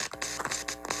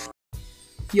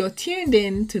You're tuned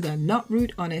in to the Not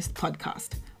Rude Honest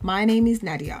podcast. My name is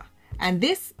Nadia, and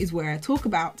this is where I talk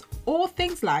about all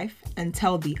things life and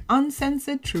tell the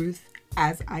uncensored truth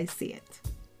as I see it.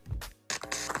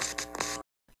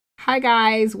 Hi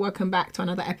guys, welcome back to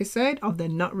another episode of the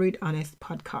Not Rude Honest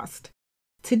podcast.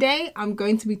 Today I'm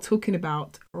going to be talking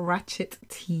about Ratchet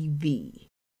TV.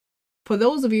 For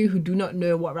those of you who do not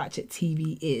know what Ratchet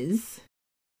TV is,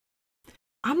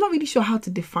 I'm not really sure how to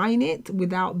define it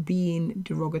without being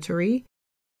derogatory.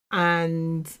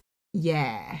 And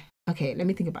yeah, okay, let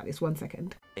me think about this 1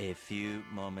 second. A few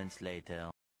moments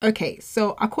later. Okay,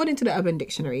 so according to the Urban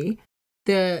Dictionary,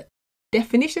 the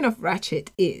definition of ratchet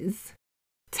is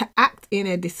to act in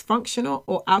a dysfunctional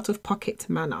or out-of-pocket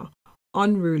manner,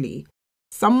 unruly,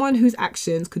 someone whose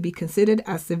actions could be considered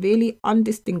as severely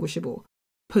undistinguishable,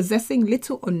 possessing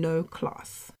little or no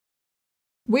class.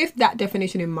 With that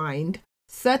definition in mind,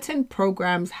 certain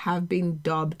programs have been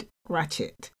dubbed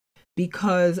ratchet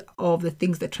because of the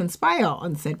things that transpire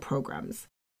on said programs.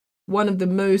 One of the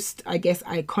most,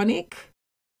 iconic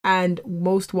and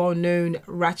most well-known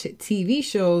ratchet TV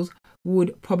shows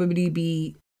would probably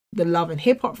be the Love and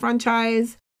Hip Hop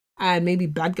franchise and maybe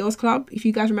Bad Girls Club, if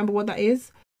you guys remember what that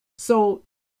is. So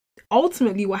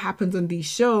ultimately what happens on these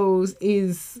shows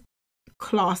is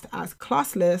classed as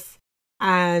classless,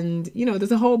 and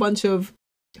there's a whole bunch of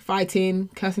fighting,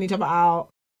 cursing each other out,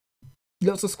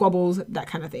 lots of squabbles, that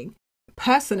kind of thing.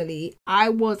 Personally, I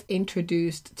was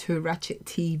introduced to Ratchet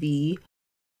TV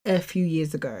a few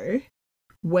years ago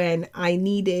when I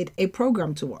needed a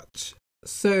program to watch.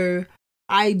 So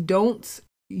I don't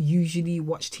usually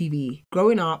watch TV.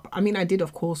 Growing up, I did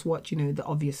of course watch, the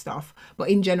obvious stuff, but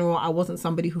in general, I wasn't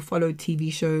somebody who followed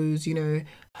TV shows,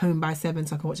 home by 7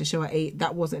 so I can watch a show at 8.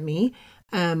 That wasn't me.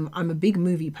 I'm a big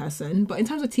movie person, but in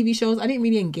terms of TV shows, I didn't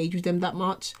really engage with them that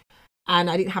much. And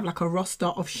I didn't have like a roster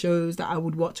of shows that I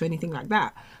would watch or anything like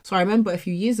that. So I remember a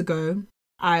few years ago,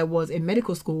 I was in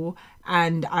medical school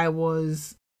and I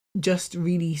was just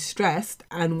really stressed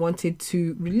and wanted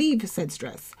to relieve said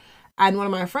stress. And one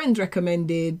of my friends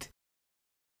recommended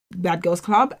Bad Girls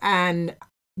Club and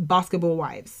Basketball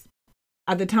Wives.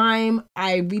 At the time,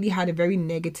 I really had a very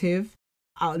negative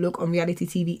outlook on reality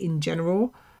TV in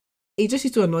general. It just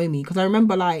used to annoy me because I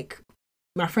remember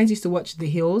my friends used to watch The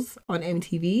Hills on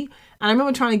MTV, and I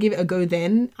remember trying to give it a go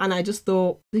then, and I just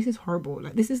thought, this is horrible.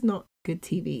 This is not good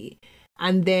TV.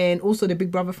 And then also the Big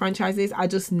Brother franchises, I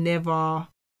just never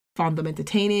found them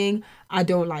entertaining. I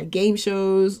don't like game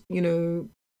shows,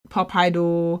 Pop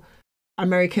Idol,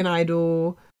 American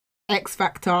Idol, X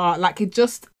Factor. It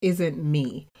just isn't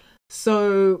me.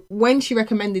 So when she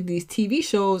recommended these TV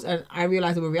shows and I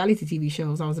realized they were reality TV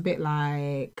shows, I was a bit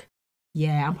like,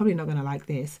 yeah, I'm probably not going to like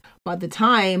this. But at the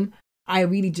time, I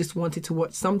really just wanted to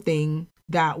watch something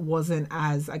that wasn't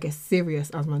as, serious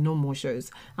as my normal shows.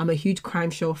 I'm a huge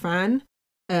crime show fan.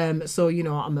 So,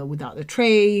 I'm a Without the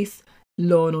Trace,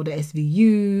 Law and Order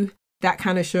SVU, that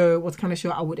kind of show was the kind of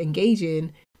show I would engage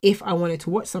in if I wanted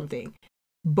to watch something.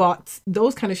 But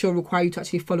those kind of shows require you to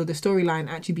actually follow the storyline,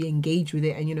 actually be engaged with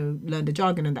it and, learn the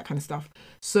jargon and that kind of stuff.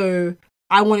 So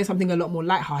I wanted something a lot more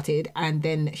lighthearted, and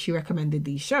then she recommended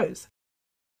these shows.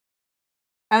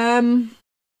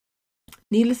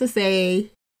 Needless to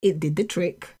say, it did the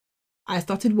trick. I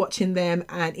started watching them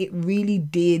and it really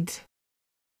did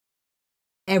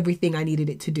everything I needed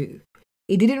it to do.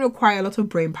 It didn't require a lot of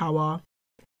brain power.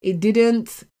 It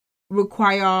didn't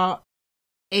require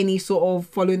any sort of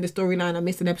following the storyline. I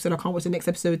missed an episode, I can't watch the next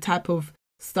episode type of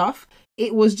stuff.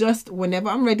 It was just whenever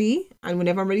I'm ready and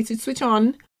whenever I'm ready to switch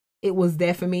on, it was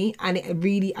there for me, and it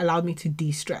really allowed me to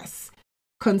de-stress.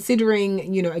 Considering,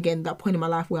 again, that point in my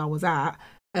life where I was at,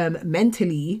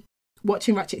 mentally,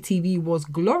 watching Ratchet TV was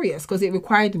glorious because it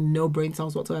required no brain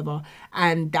cells whatsoever.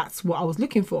 And that's what I was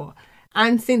looking for.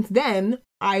 And since then,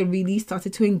 I really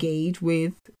started to engage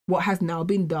with what has now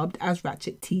been dubbed as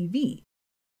Ratchet TV.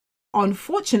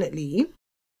 Unfortunately,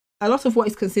 a lot of what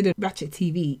is considered Ratchet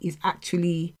TV is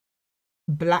actually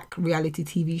black reality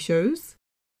TV shows,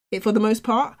 for the most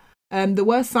part. There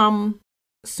were some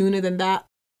sooner than that,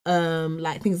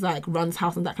 things like Run's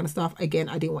House and that kind of stuff. Again,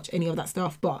 I didn't watch any of that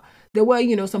stuff, but there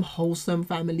were, some wholesome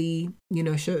family,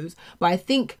 shows. But I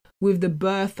think with the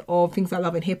birth of things like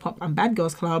Love and Hip Hop and Bad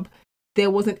Girls Club, there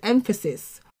was an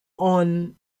emphasis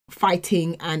on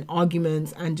fighting and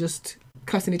arguments and just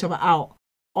cursing each other out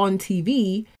on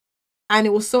TV, and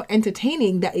it was so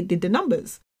entertaining that it did the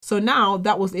numbers. So now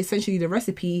that was essentially the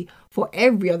recipe for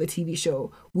every other TV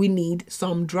show. We need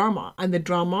some drama, and the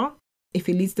drama, if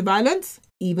it leads to violence,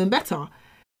 even better.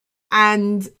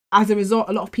 And as a result,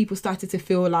 a lot of people started to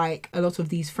feel like a lot of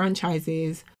these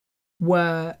franchises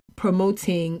were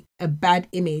promoting a bad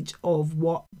image of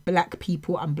what Black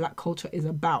people and Black culture is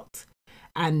about,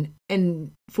 and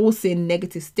enforcing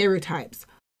negative stereotypes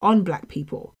on Black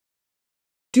people.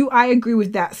 Do I agree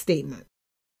with that statement?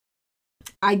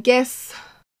 I guess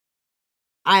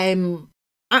I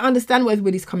understand where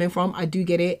everybody's coming from. I do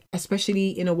get it, especially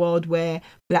in a world where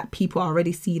Black people are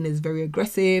already seen as very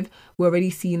aggressive. We're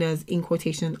already seen as, in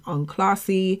quotation,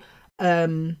 unclassy.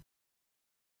 I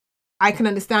can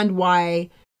understand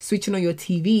why switching on your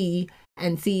TV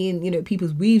and seeing,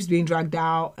 people's weaves being dragged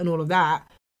out and all of that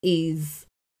is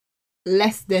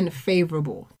less than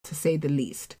favorable, to say the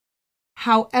least.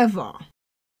 However,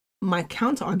 my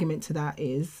counter argument to that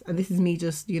is, and this is me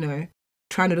just,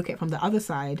 trying to look at it from the other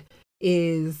side,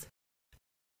 is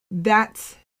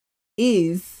that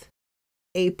is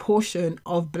a portion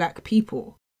of Black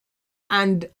people.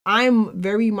 And I'm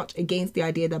very much against the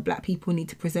idea that Black people need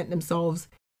to present themselves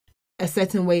a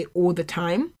certain way all the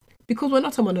time, because we're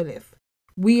not a monolith.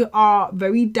 We are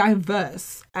very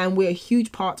diverse and we're a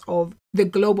huge part of the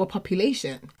global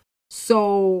population.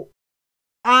 So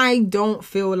I don't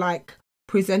feel like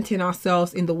presenting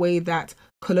ourselves in the way that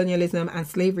colonialism and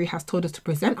slavery has told us to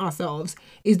present ourselves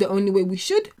is the only way we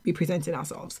should be presenting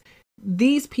ourselves.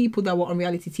 These people that were on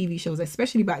reality TV shows,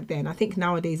 especially back then, I think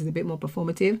nowadays is a bit more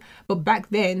performative, but back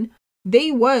then,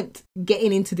 they weren't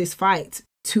getting into this fight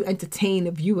to entertain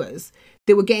viewers.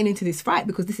 They were getting into this fight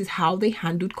because this is how they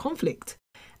handled conflict.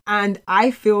 And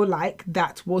I feel like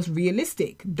that was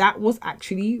realistic. That was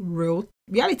actually real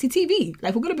reality TV.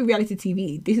 Like, we're going to be reality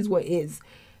TV. This is what it is.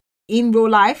 In real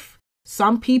life,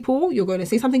 some people, you're going to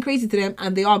say something crazy to them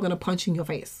and they are going to punch in your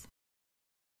face.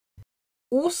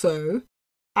 Also,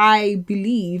 I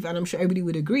believe, and I'm sure everybody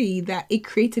would agree, that it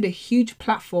created a huge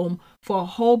platform for a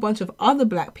whole bunch of other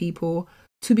Black people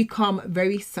to become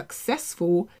very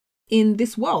successful in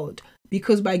this world.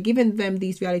 Because by giving them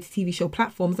these reality TV show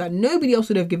platforms that nobody else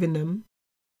would have given them,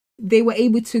 they were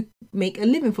able to make a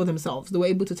living for themselves. They were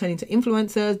able to turn into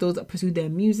influencers, those that pursued their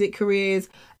music careers.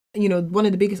 One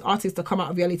of the biggest artists to come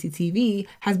out of reality TV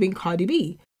has been Cardi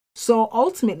B. So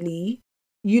ultimately,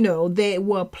 there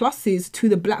were pluses to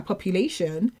the Black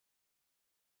population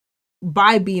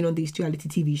by being on these reality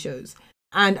TV shows.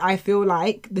 And I feel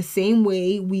like the same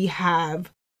way we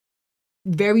have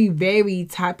very, very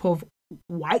type of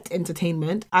white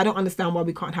entertainment, I don't understand why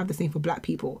we can't have the same for Black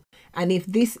people. And if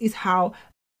this is how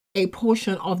a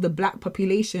portion of the Black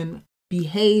population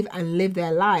behave and live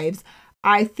their lives,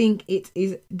 I think it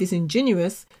is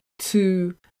disingenuous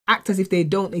to act as if they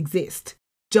don't exist,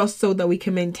 just so that we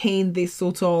can maintain this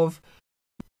sort of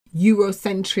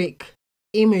Eurocentric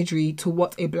imagery to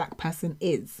what a Black person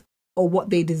is, or what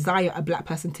they desire a Black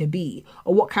person to be,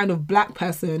 or what kind of Black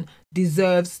person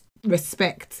deserves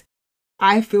respect.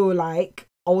 I feel like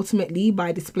ultimately,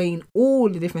 by displaying all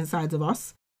the different sides of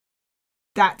us,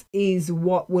 that is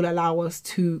what will allow us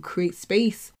to create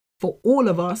space for all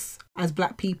of us as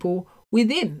Black people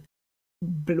within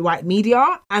white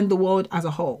media and the world as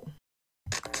a whole.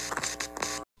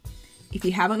 If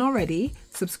you haven't already,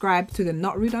 subscribe to the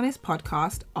Not Rude Honest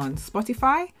podcast on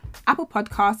Spotify, Apple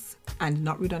Podcasts, and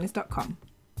notrudehonest.com.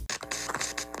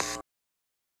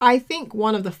 I think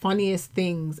one of the funniest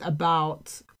things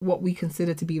about what we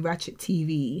consider to be ratchet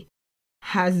TV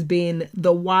has been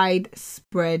the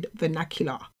widespread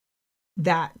vernacular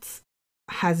that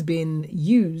has been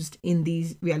used in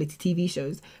these reality TV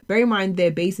shows. Bear in mind,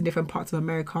 they're based in different parts of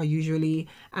America usually,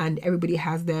 and everybody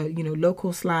has their,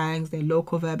 local slangs, their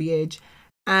local verbiage.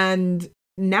 And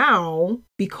now,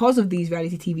 because of these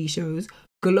reality TV shows,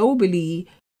 globally,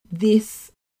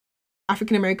 this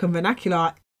African American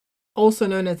vernacular, also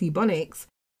known as Ebonics,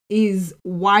 is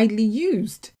widely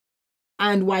used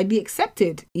and widely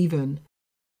accepted even.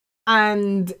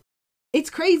 And it's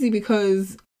crazy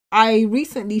because I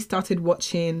recently started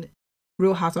watching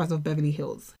Real Housewives of Beverly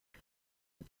Hills.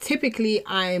 Typically,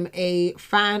 I'm a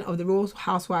fan of the Real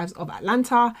Housewives of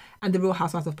Atlanta and the Real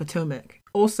Housewives of Potomac,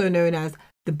 also known as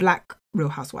the Black Real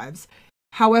Housewives.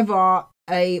 However,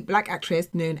 a Black actress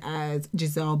known as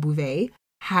Giselle Bouvet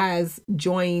has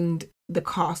joined the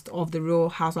cast of the Real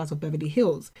Housewives of Beverly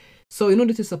Hills. So in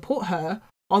order to support her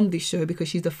on this show, because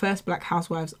she's the first Black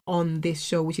housewives on this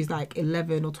show, which is like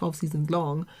 11 or 12 seasons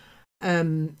long,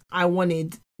 I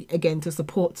wanted, again, to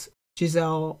support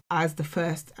Giselle as the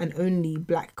first and only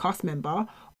Black cast member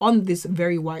on this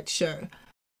very white show.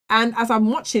 And as I'm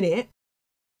watching it,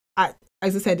 as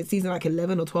I said, it's season like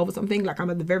 11 or 12 or something, like I'm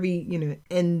at the very,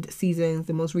 end seasons,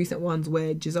 the most recent ones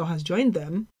where Giselle has joined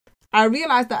them, I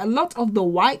realized that a lot of the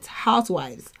white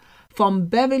housewives from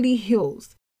Beverly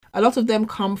Hills, a lot of them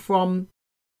come from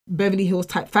Beverly Hills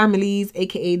type families,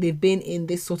 aka they've been in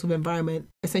this sort of environment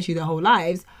essentially their whole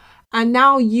lives, and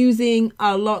now using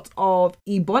a lot of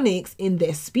Ebonics in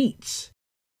their speech.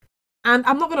 And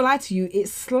I'm not going to lie to you, it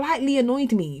slightly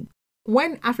annoyed me.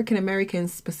 When African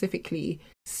Americans specifically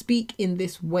speak in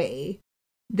this way,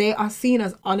 they are seen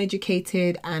as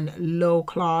uneducated and low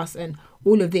class and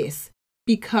all of this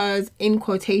because, in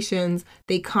quotations,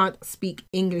 they can't speak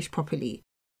English properly.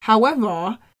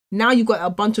 However, now you've got a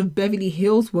bunch of Beverly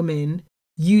Hills women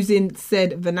using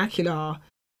said vernacular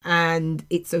and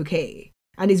it's okay.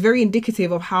 And it's very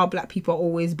indicative of how Black people are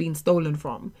always being stolen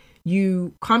from.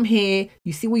 You come here,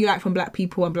 you see what you like from Black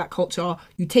people and Black culture,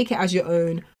 you take it as your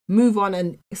own, move on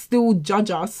and still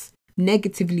judge us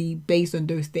negatively based on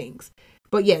those things.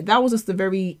 But yeah, that was just a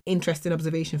very interesting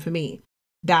observation for me.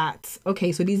 That,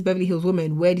 okay, so these Beverly Hills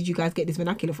women, where did you guys get this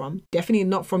vernacular from? Definitely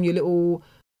not from your little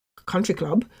country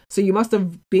club. So you must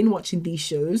have been watching these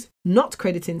shows, not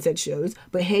crediting said shows,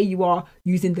 but here you are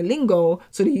using the lingo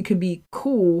so that you can be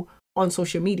cool on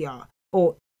social media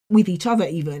or with each other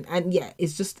even. And yeah,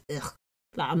 it's just, ugh.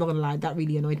 Like, I'm not gonna lie, that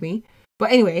really annoyed me.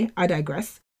 But anyway, I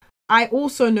digress. I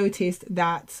also noticed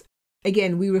that,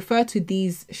 again, we refer to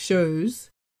these shows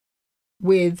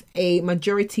with a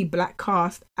majority Black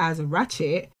cast as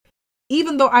Ratchet,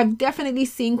 even though I've definitely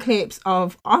seen clips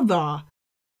of other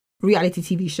reality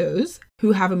TV shows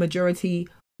who have a majority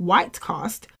white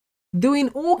cast doing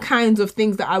all kinds of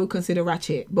things that I would consider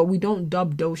Ratchet, but we don't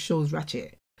dub those shows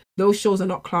Ratchet. Those shows are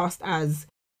not classed as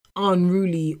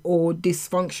unruly or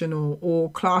dysfunctional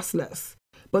or classless.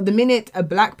 But the minute a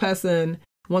Black person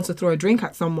wants to throw a drink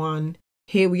at someone,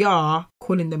 here we are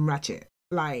calling them Ratchet.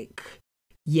 Like,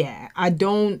 yeah,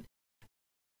 the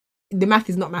math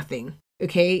is not mathing,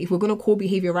 okay? If we're going to call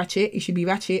behavior Ratchet, it should be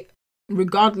Ratchet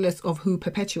regardless of who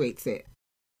perpetuates it.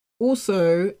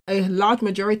 Also, a large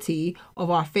majority of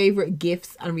our favorite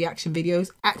GIFs and reaction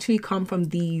videos actually come from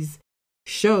these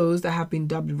shows that have been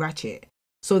dubbed Ratchet.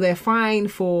 So they're fine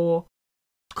for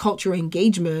cultural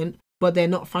engagement, but they're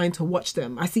not fine to watch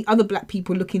them. I see other Black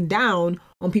people looking down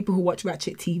on people who watch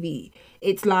Ratchet TV.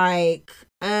 It's like,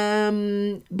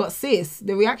 but sis,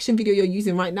 the reaction video you're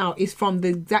using right now is from the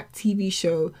exact TV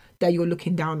show that you're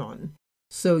looking down on.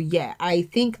 So yeah, I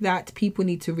think that people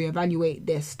need to reevaluate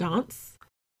their stance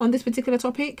on this particular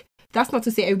topic. That's not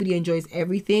to say everybody enjoys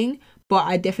everything, but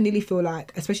I definitely feel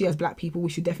like, especially as Black people, we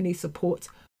should definitely support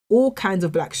all kinds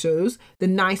of Black shows, the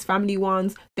nice family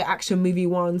ones, the action movie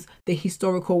ones, the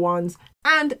historical ones,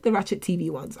 and the Ratchet TV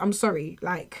ones. I'm sorry,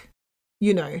 like,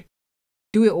 you know,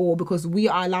 do it all, because we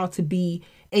are allowed to be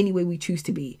any way we choose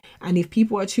to be. And if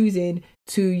people are choosing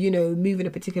to, you know, move in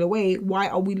a particular way, why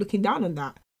are we looking down on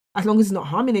that? As long as it's not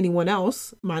harming anyone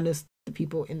else, minus the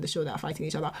people in the show that are fighting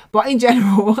each other. But in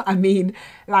general, I mean,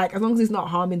 like, as long as it's not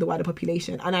harming the wider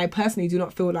population. And I personally do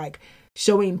not feel like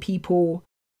showing people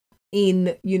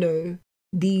in, you know,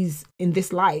 in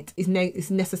this light is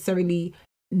necessarily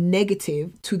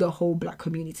negative to the whole Black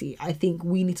community. I think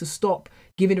we need to stop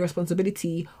giving the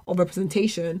responsibility of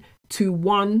representation to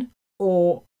one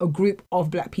or a group of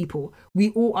Black people.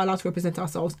 We all are allowed to represent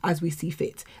ourselves as we see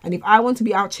fit. And if I want to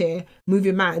be out here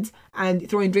moving mad and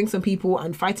throwing drinks on people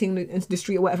and fighting into the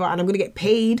street or whatever, and I'm going to get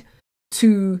paid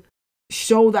to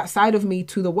show that side of me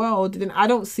to the world, then I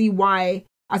don't see why,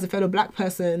 as a fellow Black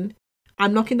person,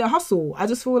 I'm knocking their hustle. I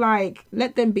just feel like,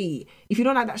 let them be. If you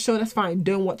don't like that show, that's fine.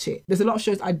 Don't watch it. There's a lot of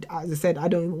shows, as I said, I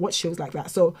don't watch shows like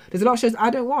that. So there's a lot of shows I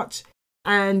don't watch.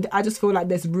 And I just feel like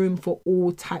there's room for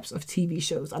all types of TV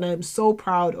shows. And I am so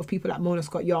proud of people like Mona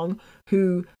Scott Young,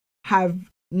 who have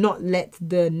not let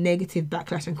the negative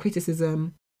backlash and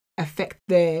criticism affect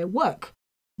their work.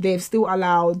 They've still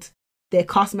allowed their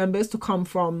cast members to come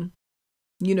from,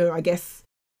 you know, I guess,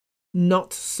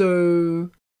 not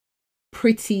so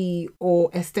pretty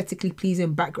or aesthetically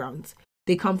pleasing backgrounds.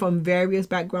 They come from various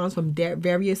backgrounds, from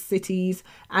various cities.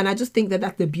 And I just think that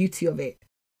that's the beauty of it.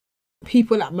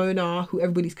 People like Mona, who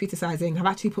everybody's criticizing, have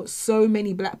actually put so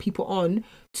many Black people on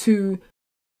to,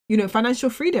 you know,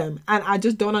 financial freedom. And I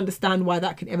just don't understand why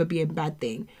that could ever be a bad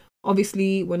thing.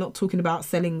 Obviously, we're not talking about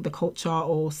selling the culture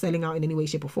or selling out in any way,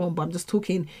 shape or form, but I'm just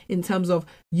talking in terms of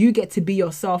you get to be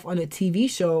yourself on a TV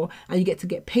show and you get to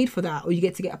get paid for that, or you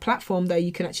get to get a platform that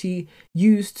you can actually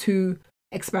use to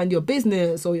expand your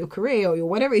business or your career or your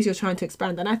whatever it is you're trying to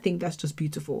expand. And I think that's just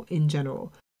beautiful in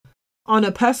general. On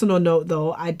a personal note,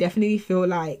 though, I definitely feel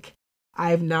like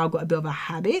I've now got a bit of a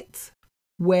habit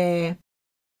where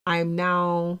I'm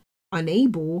now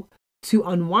unable to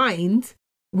unwind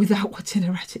without watching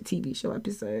a Ratchet TV show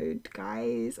episode,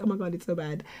 guys. Oh my God, it's so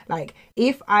bad. Like,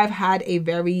 if I've had a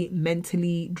very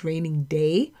mentally draining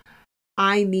day,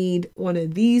 I need one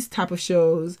of these type of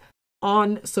shows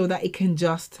on so that it can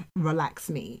just relax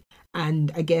me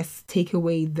and I guess take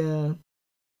away the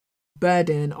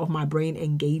burden of my brain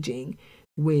engaging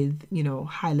with,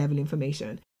 high level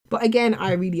information. But again,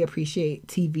 I really appreciate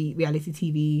TV, reality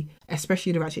TV,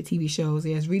 especially the Ratchet TV shows.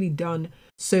 It has really done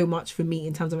so much for me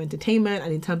in terms of entertainment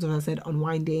and in terms of, as I said,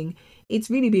 unwinding. It's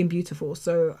really been beautiful.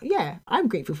 So yeah, I'm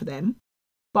grateful for them.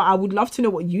 But I would love to know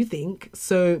what you think.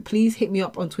 So please hit me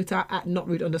up on Twitter at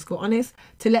notrude_honest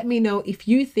to let me know if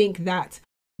you think that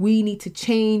we need to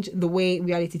change the way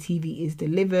reality TV is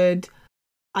delivered.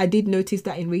 I did notice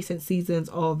that in recent seasons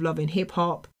of Love and Hip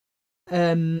Hop,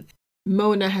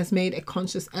 Mona has made a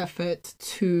conscious effort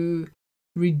to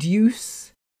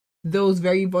reduce those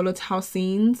very volatile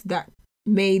scenes that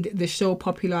made the show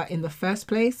popular in the first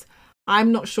place.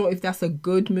 I'm not sure if that's a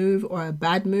good move or a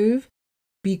bad move,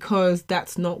 because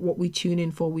that's not what we tune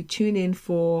in for. We tune in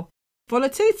for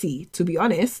volatility, to be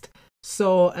honest.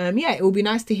 So yeah, it would be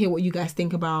nice to hear what you guys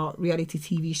think about reality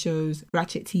TV shows,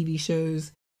 Ratchet TV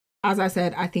shows. As I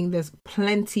said, I think there's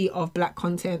plenty of black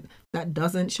content that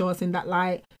doesn't show us in that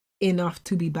light enough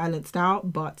to be balanced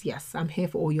out. But yes, I'm here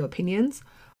for all your opinions.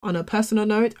 On a personal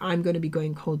note, I'm going to be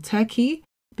going cold turkey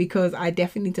because I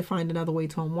definitely need to find another way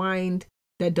to unwind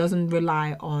that doesn't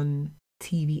rely on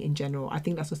TV in general. I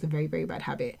think that's just a very, very bad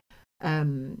habit.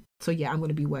 So yeah, I'm going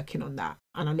to be working on that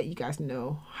and I'll let you guys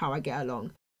know how I get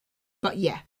along. But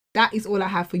yeah, that is all I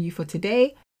have for you for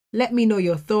today. Let me know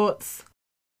your thoughts.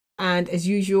 And as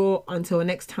usual, until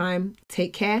next time,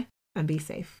 take care and be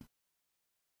safe.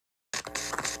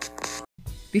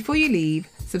 Before you leave,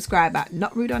 subscribe at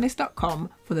notrudehonest.com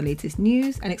for the latest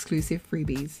news and exclusive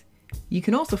freebies. You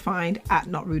can also find at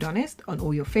notrudehonest on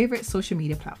all your favorite social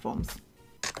media platforms.